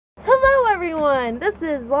everyone, this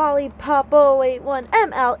is Lollypop 081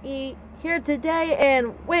 MLE here today,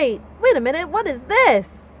 and wait a minute, what is this?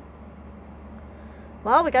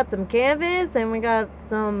 Well, we got some canvas and we got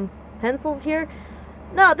some pencils here.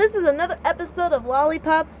 No, this is another episode of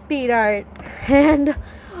Lollypop Speed Art, and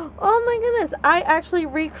oh my goodness, I actually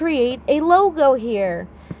recreate a logo here.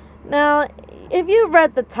 Now, if you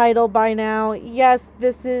read the title by now, yes,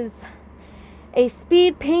 this is a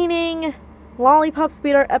speed painting Lollypop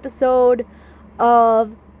Speed Art episode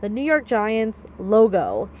of the New York Giants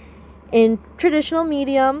logo in traditional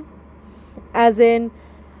medium, as in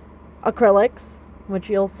acrylics, which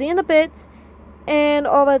you'll see in a bit, and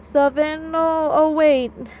all that stuff. And oh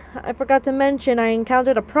wait, I forgot to mention I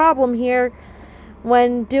encountered a problem here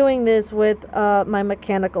when doing this with my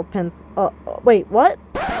mechanical pencil. Wait, what?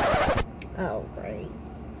 Oh, right.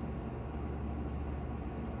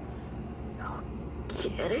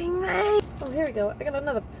 Kidding me? Oh, here we go. I got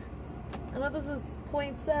another. I know this is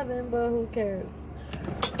 0.7, but who cares?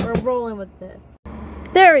 We're rolling with this.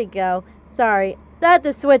 There we go. Sorry, I had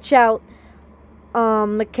to switch out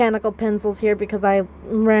mechanical pencils here because I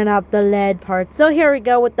ran out the lead part. So here we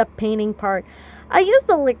go with the painting part. I use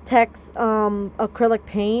the Licktex acrylic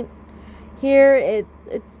paint here.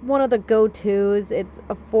 It's one of the go-tos. It's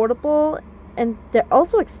affordable, and they're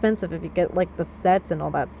also expensive if you get like the sets and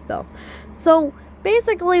all that stuff. So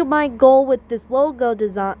basically, my goal with this logo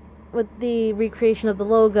design, with the recreation of the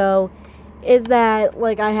logo, is that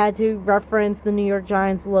like I had to reference the New York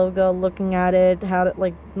Giants logo, looking at it, how to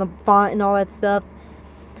like the font and all that stuff.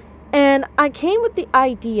 And I came with the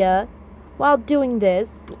idea while doing this,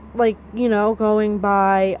 like, you know, going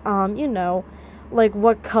by you know, like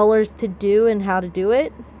what colors to do and how to do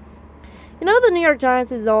it. You know, the New York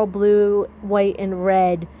Giants is all blue, white, and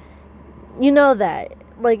red. You know that.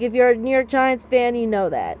 Like, if you're a New York Giants fan, you know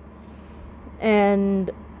that. And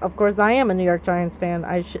of course, I am a New York Giants fan.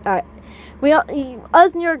 Us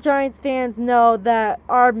New York Giants fans know that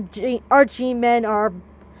our G-men are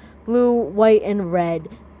blue, white, and red.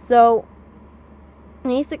 So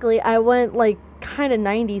basically, I went like kind of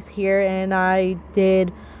 90s here, and I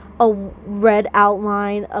did a red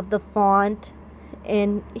outline of the font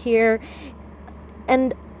in here,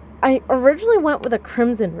 and I originally went with a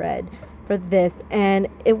crimson red for this, and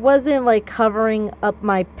it wasn't like covering up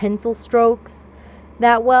my pencil strokes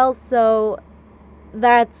that well, so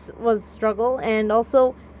that was a struggle. And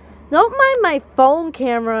also, don't mind my phone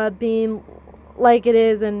camera being like it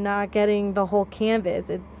is and not getting the whole canvas.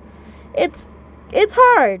 It's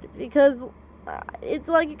hard because it's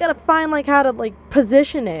like you gotta find like how to like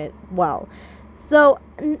position it well. So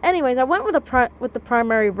anyways, I went with the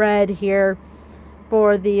primary red here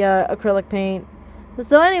for the acrylic paint.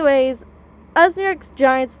 So anyways, us New York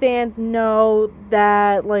Giants fans know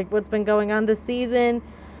that like what's been going on this season.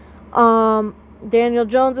 Daniel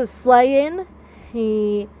Jones is slaying.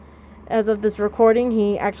 He, as of this recording,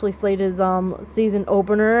 he actually slayed his season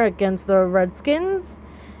opener against the Redskins.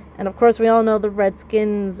 And of course, we all know the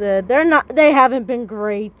Redskins, they haven't been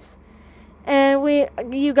great. And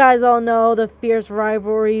you guys all know the fierce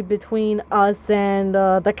rivalry between us and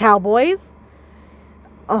the Cowboys.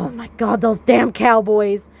 Oh my God, those damn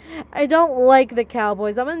Cowboys! I don't like the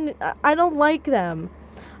Cowboys. I don't like them.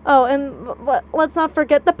 Oh, and let's not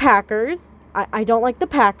forget the Packers. I don't like the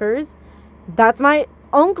Packers. That's my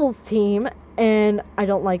uncle's team, and I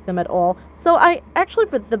don't like them at all. So I actually,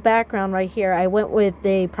 for the background right here, I went with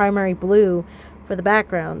the primary blue for the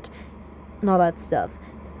background and all that stuff.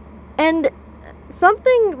 And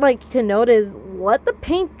something like to note is let the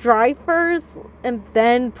paint dry first and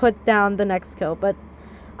then put down the next coat. But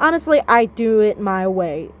honestly, I do it my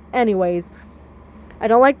way. Anyways, I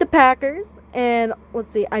don't like the Packers, and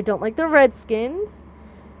let's see, I don't like the Redskins.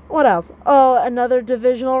 What else? Oh, another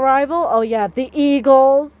divisional rival. Oh yeah, the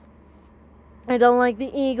Eagles. I don't like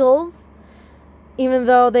the Eagles. Even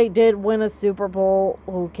though they did win a Super Bowl,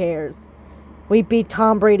 who cares? We beat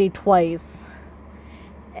Tom Brady twice.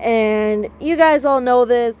 And you guys all know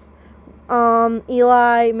this.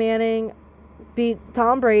 Eli Manning beat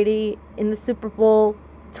Tom Brady in the Super Bowl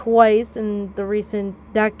twice in the recent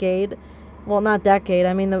decade. Well, not decade.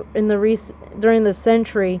 I mean, during the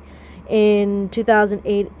century, in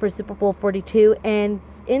 2008 for Super Bowl 42 and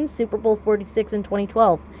in Super Bowl 46 in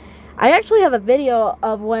 2012. I actually have a video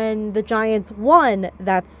of when the Giants won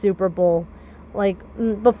that Super Bowl, like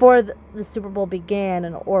before the Super Bowl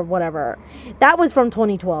began or whatever. That was from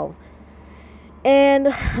 2012.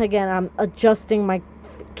 And again, I'm adjusting my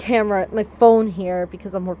camera, my phone here,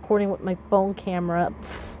 because I'm recording with my phone camera.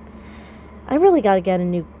 I really got to get a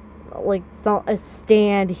new, like, a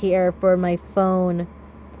stand here for my phone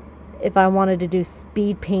if I wanted to do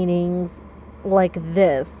speed paintings like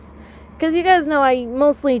this. Because you guys know I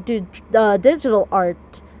mostly do digital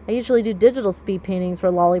art. I usually do digital speed paintings for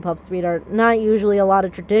Lollypop speed art, not usually a lot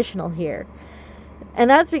of traditional here. And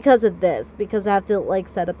that's because of this, because I have to like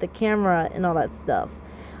set up the camera and all that stuff.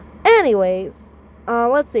 Anyways,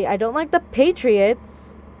 let's see. I don't like the Patriots.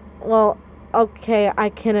 Well, okay, I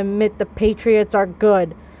can admit the Patriots are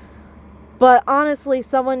good. But honestly,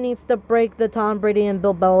 someone needs to break the Tom Brady and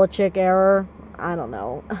Bill Belichick error. I don't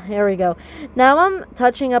know. Here we go. Now I'm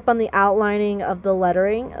touching up on the outlining of the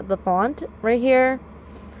lettering of the font right here.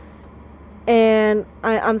 And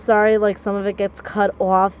I'm sorry, like, some of it gets cut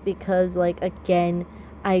off because, like, again,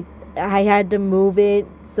 I had to move it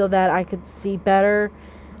so that I could see better.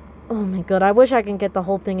 Oh my god, I wish I can get the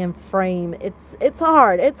whole thing in frame. It's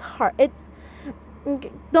hard.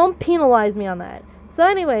 Don't penalize me on that. So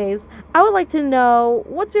anyways, I would like to know,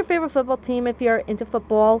 what's your favorite football team if you're into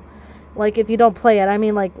football? Like, if you don't play it. I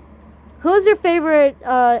mean, like, who's your favorite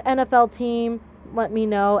NFL team? Let me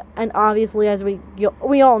know. And obviously, as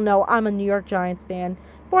we all know, I'm a New York Giants fan,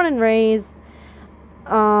 born and raised,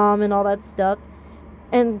 and all that stuff.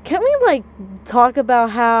 And can we like talk about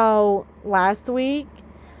how last week,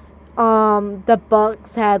 the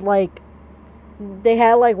Bucks had like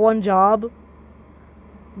one job,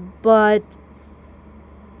 but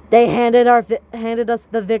they handed us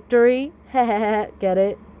the victory. Get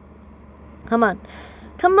it? Come on.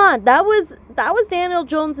 That was Daniel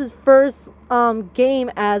Jones's first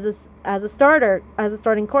game as a starter, as a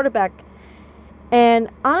starting quarterback. And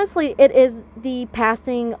honestly, it is the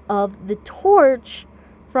passing of the torch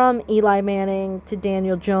from Eli Manning to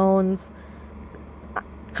Daniel Jones.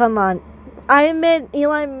 Come on. I admit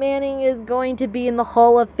Eli Manning is going to be in the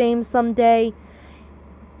Hall of Fame someday.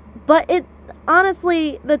 But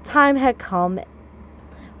honestly, the time had come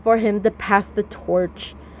for him to pass the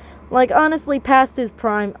torch. Like, honestly, past his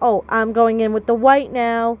prime. Oh, I'm going in with the white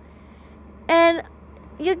now. And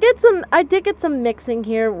I did get some mixing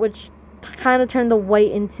here, which kind of turned the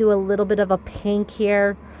white into a little bit of a pink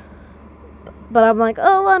here. But I'm like,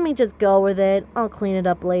 oh, let me just go with it. I'll clean it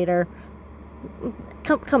up later.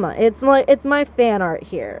 Come on. It's my fan art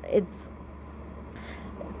here. It's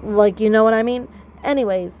like, you know what I mean?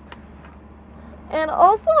 Anyways. And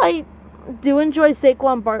also, I do enjoy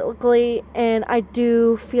Saquon Barkley, and I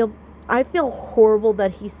feel horrible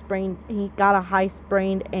that he got a high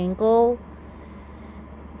sprained ankle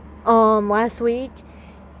last week.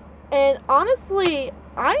 And honestly,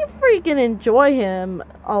 I freaking enjoy him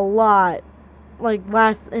a lot. Like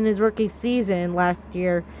in his rookie season last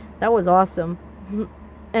year. That was awesome.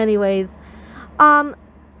 Anyways, yeah,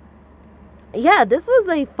 this was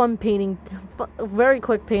a fun painting, very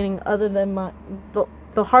quick painting, other than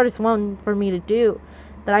the hardest one for me to do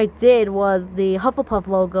that I did was the Hufflepuff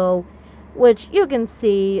logo, which you can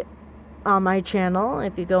see on my channel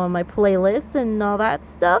if you go on my playlist and all that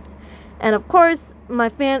stuff. And of course, my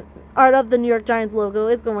fan art of the New York Giants logo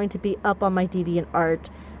is going to be up on my DeviantArt,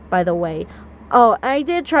 by the way. Oh, I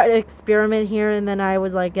did try to experiment here, and then I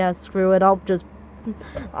was like, yeah, screw it,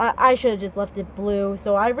 I should have just left it blue.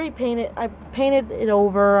 So I painted it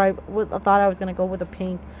over. I thought I was going to go with a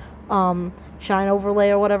pink shine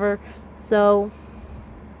overlay or whatever. So,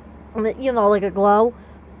 you know, like a glow.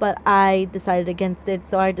 But I decided against it.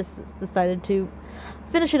 So I just decided to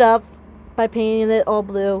finish it up by painting it all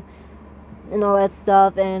blue and all that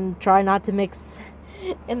stuff. And try not to mix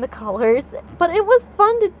in the colors. But it was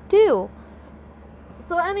fun to do.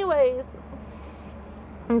 So anyways,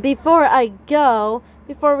 before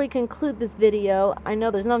we conclude this video, I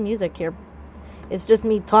know there's no music here. It's just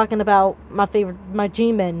me talking about my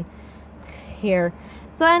G-men here.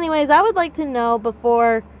 So anyways, I would like to know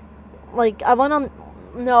I want to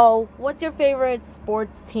know, what's your favorite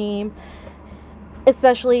sports team,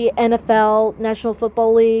 especially NFL, National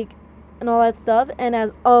Football League, and all that stuff. And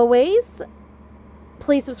as always,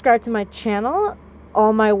 please subscribe to my channel.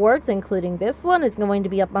 All my works, including this one, is going to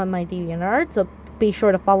be up on my DeviantArt, so be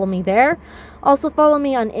sure to follow me there. Also follow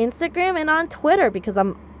me on Instagram and on Twitter, because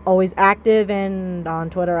I'm always active, and on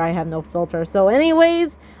Twitter I have no filter. So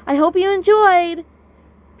anyways, I hope you enjoyed.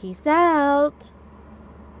 Peace out.